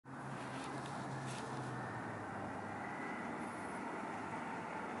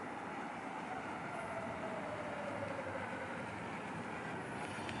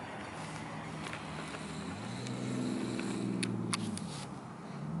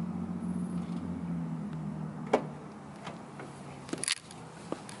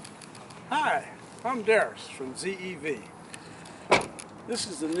Hi, I'm Darius from ZEV. This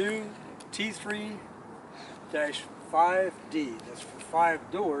is the new T3-5D. That's for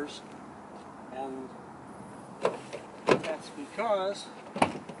 5 doors, and that's because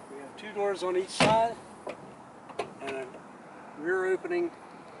we have 2 doors on each side and a rear opening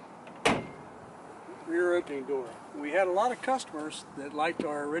door. We had a lot of customers that liked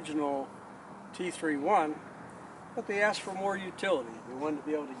our original T3-1, but they asked for more utility. They wanted to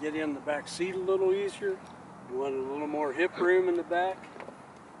be able to get in the back seat a little easier. They wanted a little more hip room in the back.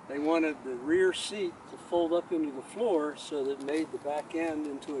 They wanted the rear seat to fold up into the floor so that it made the back end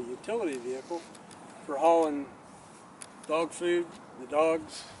into a utility vehicle for hauling dog food, the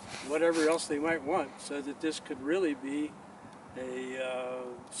dogs, whatever else they might want, so that this could really be a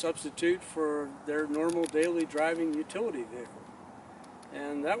substitute for their normal daily driving utility vehicle.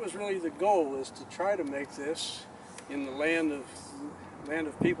 And that was really the goal, is to try to make this, in the land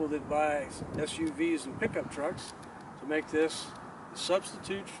of people that buy SUVs and pickup trucks, to make this a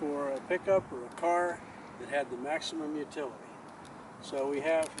substitute for a pickup or a car that had the maximum utility. So we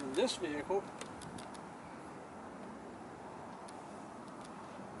have in this vehicle,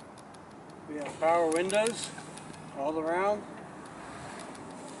 we have power windows all around.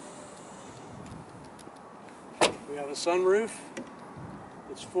 We have a sunroof.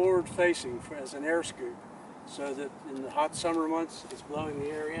 It's forward facing as an air scoop, so that in the hot summer months it's blowing the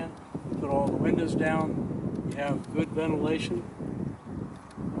air in. You put all the windows down, you have good ventilation.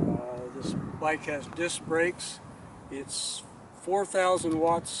 This bike has disc brakes. It's 4,000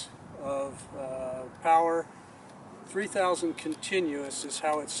 watts of power. 3,000 continuous is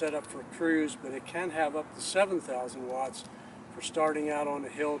how it's set up for cruise, but it can have up to 7,000 watts for starting out on a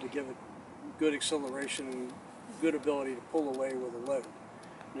hill to give it good acceleration and good ability to pull away with a load.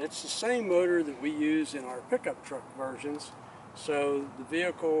 And it's the same motor that we use in our pickup truck versions, so the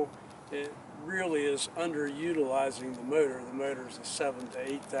vehicle, it really is underutilizing the motor. The motor is a 7,000 to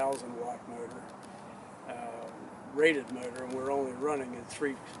 8,000 watt motor, rated motor, and we're only running at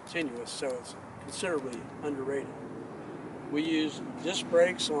 3 continuous, so it's considerably underrated. We use disc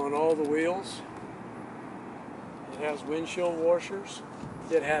brakes on all the wheels. It has windshield washers.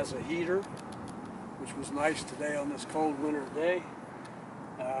 It has a heater, which was nice today on this cold winter day.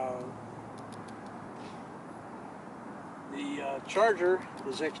 The charger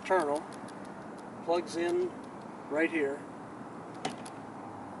is external, plugs in right here.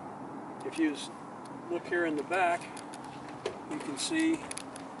 If you look here in the back, you can see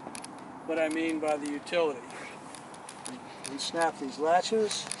what I mean by the utility. You snap these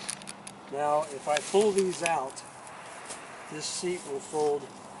latches. Now if I pull these out, this seat will fold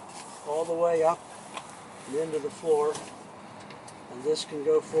all the way up and into the floor, and this can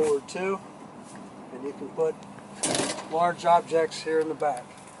go forward too, and you can put large objects here in the back.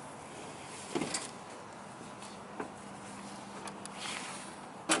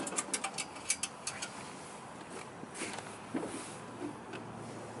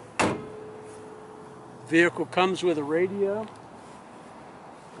 Vehicle comes with a radio.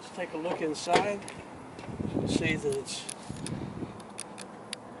 Let's take a look inside. You can see that it's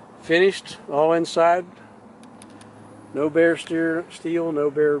finished all inside. No bare steel, no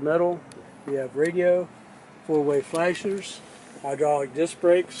bare metal. We have radio, 4-way flashers, hydraulic disc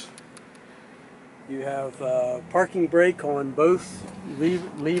brakes. You have parking brake on both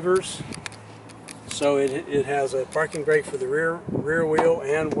levers. So it has a parking brake for the rear wheel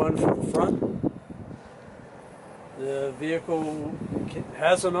and one for the front. The vehicle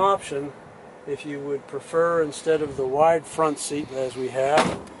has an option, if you would prefer, instead of the wide front seat as we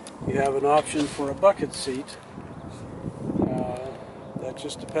have, you have an option for a bucket seat. That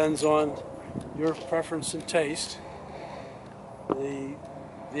just depends on your preference and taste. The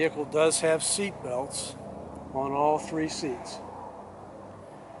vehicle does have seat belts on all 3 seats.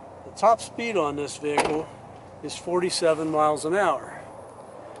 The top speed on this vehicle is 47 miles an hour.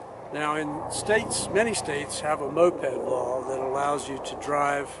 Now in states, many states have a moped law that allows you to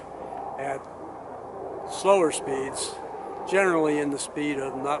drive at slower speeds, generally in the speed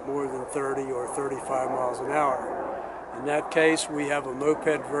of not more than 30 or 35 miles an hour. In that case, we have a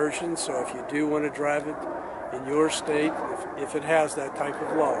moped version, so if you do want to drive it in your state, if it has that type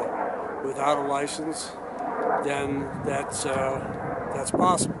of law, without a license, then that's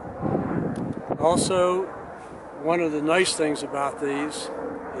possible. Also, one of the nice things about these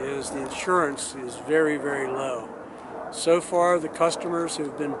is the insurance is very, very low. So far, the customers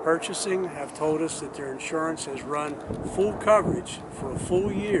who've been purchasing have told us that their insurance has run full coverage for a full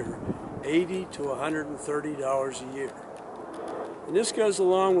year, $80 to $130 a year. And this goes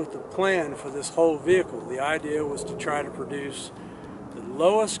along with the plan for this whole vehicle. The idea was to try to produce the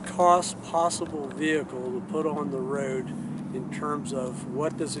lowest cost possible vehicle to put on the road in terms of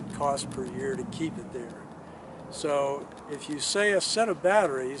what does it cost per year to keep it there. So if you say a set of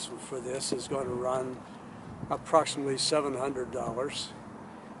batteries for this is going to run approximately $700,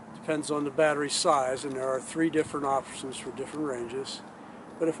 depends on the battery size, and there are 3 different options for different ranges.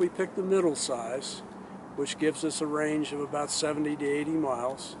 But if we pick the middle size, which gives us a range of about 70 to 80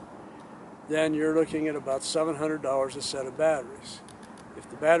 miles, then you're looking at about $700 a set of batteries. If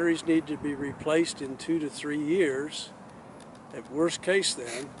the batteries need to be replaced in 2 to 3 years, at worst case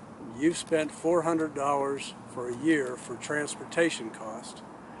then, you've spent $400 for a year for transportation cost.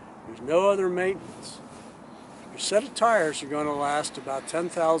 There's no other maintenance. Your set of tires are going to last about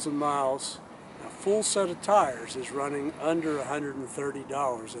 10,000 miles. A full set of tires is running under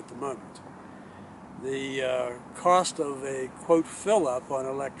 $130 at the moment. The cost of a quote fill-up on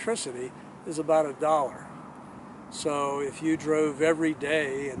electricity is about $1. So if you drove every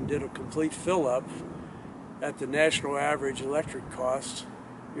day and did a complete fill-up at the national average electric cost,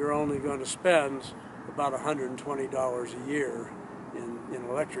 you're only going to spend about $120 a year in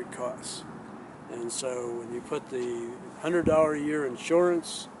electric costs. And so when you put the $100 a year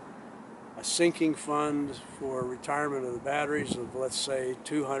insurance, a sinking fund for retirement of the batteries of, let's say,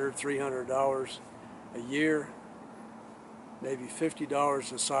 $200, $300 a year, maybe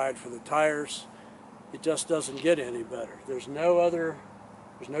 $50 aside for the tires, it just doesn't get any better. There's no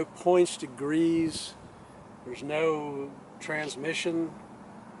points to grease, there's no transmission,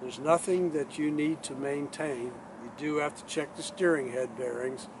 there's nothing that you need to maintain. You do have to check the steering head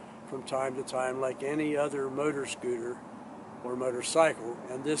bearings from time to time like any other motor scooter or motorcycle,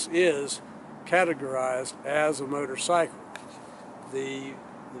 and this is categorized as a motorcycle. The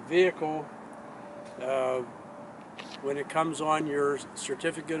vehicle, when it comes on your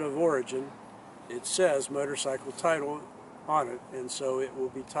certificate of origin, it says motorcycle title on it, and so it will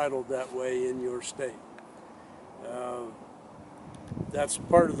be titled that way in your state. That's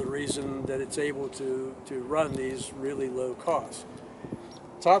part of the reason that it's able to run these really low costs.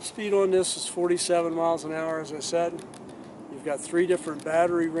 Top speed on this is 47 miles an hour, as I said. You've got 3 different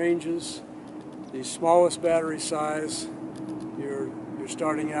battery ranges. The smallest battery size, you're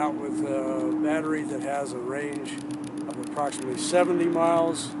starting out with a battery that has a range of approximately 70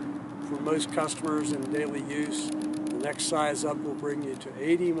 miles for most customers in daily use. The next size up will bring you to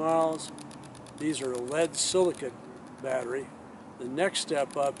 80 miles. These are a lead silicate battery. The next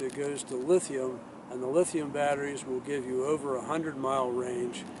step up, it goes to lithium, and the lithium batteries will give you over 100-mile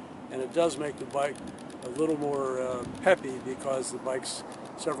range, and it does make the bike a little more peppy because the bike's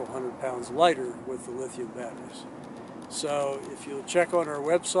several hundred pounds lighter with the lithium batteries. So if you'll check on our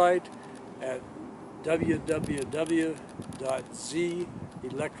website at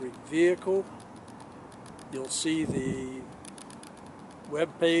www.zelectricvehicle, you'll see the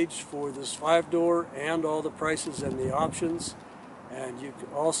web page for this 5-door and all the prices and the options. And you can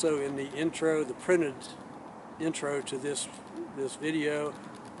also, in the intro, the printed intro to this video,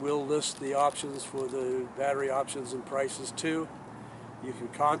 will list the options for the battery options and prices too. You can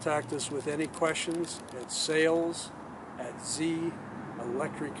contact us with any questions at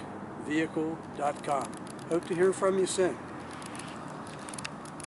sales@zelectricvehicle.com. Hope to hear from you soon.